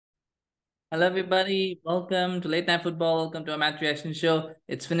Hello, everybody. Welcome to Late Night Football. Welcome to our match reaction show.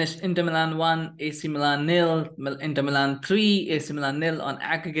 It's finished Inter Milan 1, AC Milan nil, Inter Milan 3, AC Milan nil on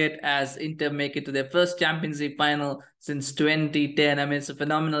aggregate as Inter make it to their first Champions League final since 2010. I mean, it's a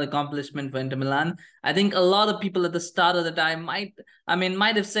phenomenal accomplishment for Inter Milan. I think a lot of people at the start of the time might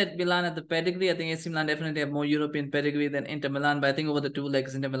have said Milan had the pedigree. I think AC Milan definitely have more European pedigree than Inter Milan, but I think over the two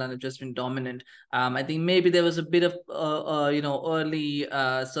legs, Inter Milan have just been dominant. I think maybe there was a bit of early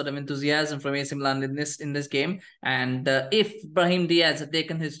sort of enthusiasm from AC Milan in this game, and if Brahim Diaz had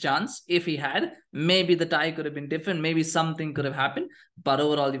taken his chance, if he had, maybe the tie could have been different. Maybe something could have happened. But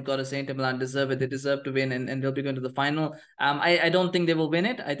overall, you've got to say Inter Milan deserve it. They deserve to win, and they'll be going to the final. I don't think they will win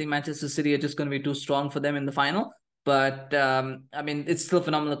it. I think Manchester City are just going to be too strong for them in the final. But I mean, it's still a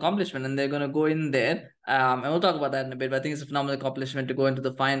phenomenal accomplishment, and they're going to go in there. And we'll talk about that in a bit. But I think it's a phenomenal accomplishment to go into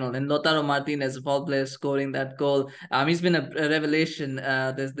the final. And Lautaro Martinez, of all players, scoring that goal. He's been a revelation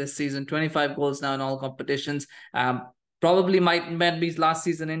this season. 25 goals now in all competitions. Probably might be his last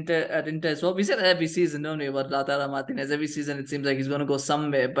season at Inter as well. We said every season, don't we, about Lautaro Martinez? Every season it seems like he's going to go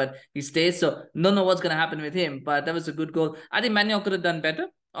somewhere, but he stays. So don't know what's going to happen with him. But that was a good goal. I think Manuel could have done better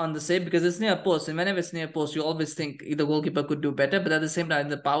on the save because it's near post, and whenever it's near post, you always think the goalkeeper could do better. But at the same time,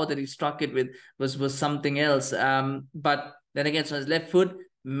 the power that he struck it with was something else. But then again, so his left foot,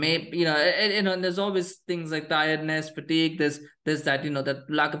 maybe there's always things like tiredness, fatigue. There's that that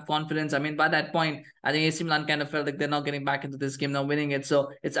lack of confidence. I mean, by that point, I think AC Milan kind of felt like they're not getting back into this game, not winning it.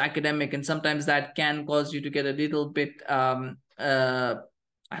 So it's academic, and sometimes that can cause you to get a little bit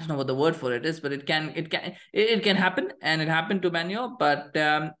I don't know what the word for it is, but it can happen, and it happened to Manuel. But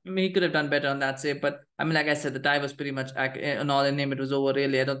he could have done better on that save. But I mean, like I said, the tie was pretty much an all in name. It was over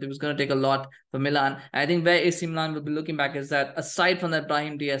really. I don't think it was going to take a lot for Milan. And I think where AC Milan will be looking back is that aside from that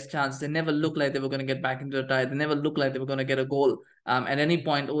Brahim Diaz chance, they never looked like they were going to get back into the tie. They never looked like they were going to get a goal. At any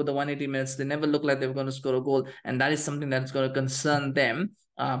point over the 180 minutes, they never looked like they were going to score a goal, and that is something that's going to concern them.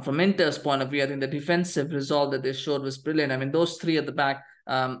 From Inter's point of view, I think the defensive resolve that they showed was brilliant. I mean, those three at the back,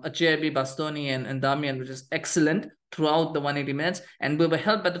 Acerbi, Bastoni, and Damian, which is excellent throughout the 180 minutes. And we were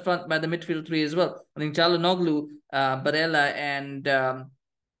helped at the front by the midfield three as well. I think Çalhanoğlu, Barella, and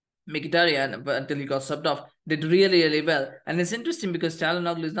Mkhitaryan, until he got subbed off, did really, really well. And it's interesting because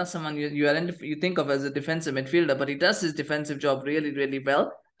Çalhanoğlu is not someone you think of as a defensive midfielder, but he does his defensive job really, really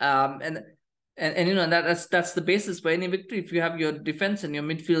well. And that's the basis for any victory. If you have your defense and your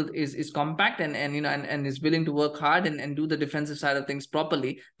midfield is compact and is willing to work hard and do the defensive side of things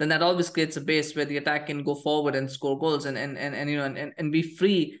properly, then that always creates a base where the attack can go forward and score goals and be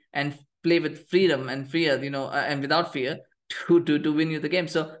free and play with freedom and fear, and without fear to win you the game.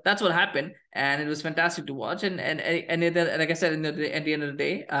 So that's what happened, and it was fantastic to watch. And like I said, at the end of the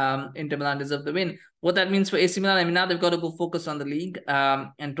day, Inter Milan deserved the win. What that means for AC Milan, I mean, now they've got to go focus on the league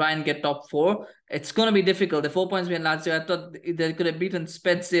and try and get top four. It's going to be difficult. The 4 points behind Lazio, I thought they could have beaten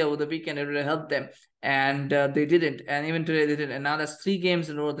Spezia over the weekend. It would have helped them. And they didn't. And even today, they didn't. And now that's 3 games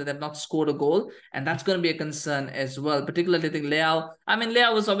in a row that they've not scored a goal. And that's going to be a concern as well. Particularly, I think Leao. I mean,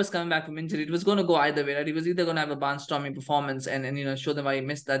 Leao was always coming back from injury. It was going to go either way, right? He was either going to have a barnstorming performance and show them why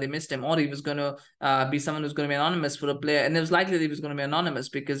they missed him, or he was going to be someone who's going to be anonymous for a player. And it was likely that he was going to be anonymous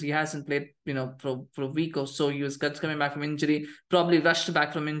because he hasn't played, for a week or so. He was coming back from injury, probably rushed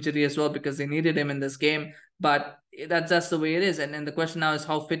back from injury as well because they needed him in this game. But that's the way it is. And the question now is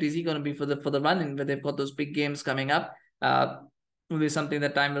how fit is he going to be for the run-in where they've got those big games coming up. Will be something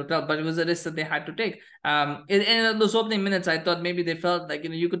that time will tell. But it was a risk that they had to take. In those opening minutes, I thought maybe they felt like,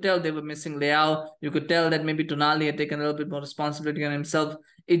 you could tell they were missing Leao. You could tell that maybe Tonali had taken a little bit more responsibility on himself.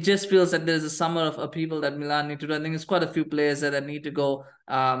 It just feels that there's a summer of people that Milan need to do. I think there's quite a few players that need to go.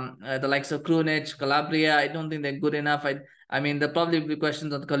 The likes of Krunic, Calabria, I don't think they're good enough. I mean, there'll probably be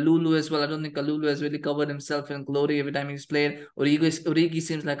questions on Kalulu as well. I don't think Kalulu has really covered himself in glory every time he's played. Origi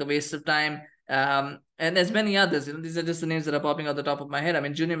seems like a waste of time. And there's many others. These are just the names that are popping out the top of my head. I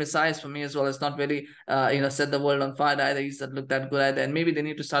mean, Junior Messias for me as well has not really, set the world on fire either. He's not looked that good either. And maybe they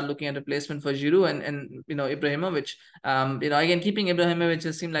need to start looking at a replacement for Giroud and Ibrahimovic. Again, keeping Ibrahimovic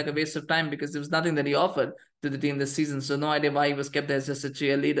just seemed like a waste of time because there was nothing that he offered to the team this season. So no idea why he was kept there as just a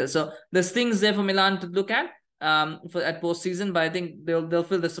cheerleader. So there's things there for Milan to look at at postseason, but I think they'll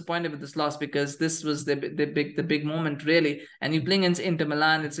feel disappointed with this loss because this was the big moment really. And you playing against Inter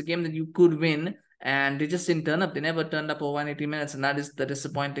Milan, it's a game that you could win, and they just didn't turn up. They never turned up over 180 minutes, and that is the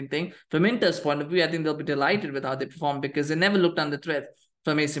disappointing thing. From Inter's point of view, I think they'll be delighted with how they performed because they never looked under threat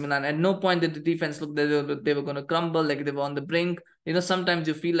from AC Milan. At no point did the defense look that they were going to crumble, like they were on the brink. Sometimes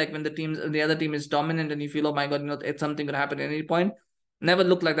you feel like when the other team is dominant and you feel, oh my God, something could happen at any point. Never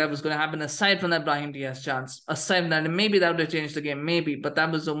looked like that was going to happen, aside from that Brahim Diaz chance. Aside from that, and maybe that would have changed the game, maybe. But that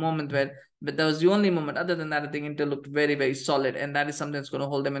was a moment where But that was the only moment. Other than that, I think Inter looked very, very solid, and that is something that's going to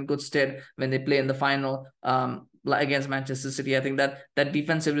hold them in good stead when they play in the final against Manchester City. I think that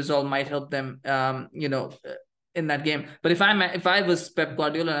defensive resolve might help them, in that game. But if I was Pep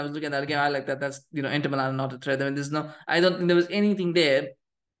Guardiola and I was looking at that game, I like that. That's Inter Milan not a threat. I mean, I don't think there was anything there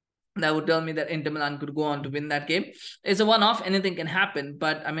that would tell me that Inter Milan could go on to win that game. It's a one-off; anything can happen.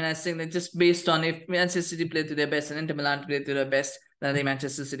 But I mean, I think that just based on if Manchester City play to their best and Inter Milan play to their best, then I think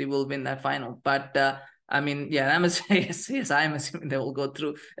Manchester City will win that final. But I mean, yeah, I'm yes, I'm assuming they will go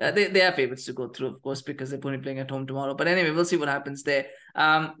through. They are favorites to go through, of course, because they're only playing at home tomorrow. But anyway, we'll see what happens there.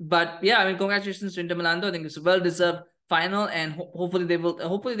 But yeah, I mean, congratulations to Inter Milan. Though. I think it's a well-deserved final, and hopefully they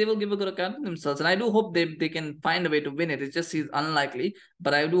will give a good account of themselves, and I do hope they can find a way to win it. It just seems unlikely,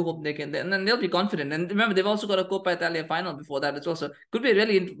 but I do hope they can, and then they'll be confident. And remember, they've also got a Coppa Italia final before that. It's also could be a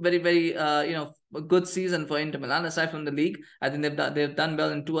really very, very a good season for Inter Milan. Aside from the league, I think they've done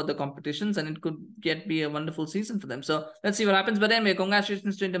well in two other competitions, and it could be a wonderful season for them. So let's see what happens. But anyway,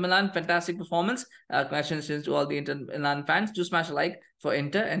 congratulations to Inter Milan, fantastic performance. Congratulations to all the Inter Milan fans. Do smash a like for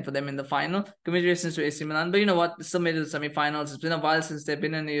Inter and for them in the final. Congratulations to AC Milan. But you know what? Still made it to the semi-finals. It's been a while since they've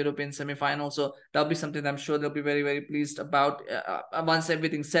been in the European semi-final, so that'll be something that I'm sure they'll be very, very pleased about once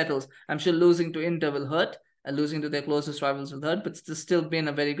everything settles. I'm sure losing to Inter will hurt. Losing to their closest rivals will hurt, but it's still been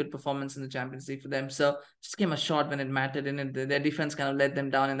a very good performance in the Champions League for them. So just came a short when it mattered, and their defense kind of let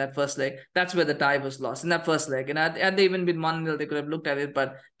them down in that first leg. That's where the tie was lost in that first leg. And had they even been 1-0, they could have looked at it,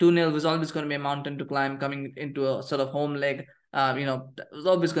 but 2-0 was always going to be a mountain to climb coming into a sort of home leg. It was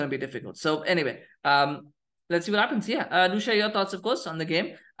always going to be difficult. So anyway, let's see what happens. Yeah, do share your thoughts, of course, on the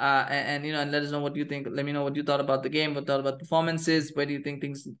game. And let us know what you think. Let me know what you thought about the game, what you thought about performances. Where do you think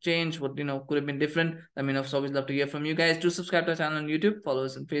things changed? What could have been different? Let me know. It's always love to hear from you guys. Do subscribe to our channel on YouTube. Follow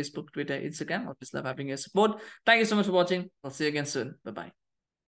us on Facebook, Twitter, Instagram. Always love having your support. Thank you so much for watching. I'll see you again soon. Bye bye.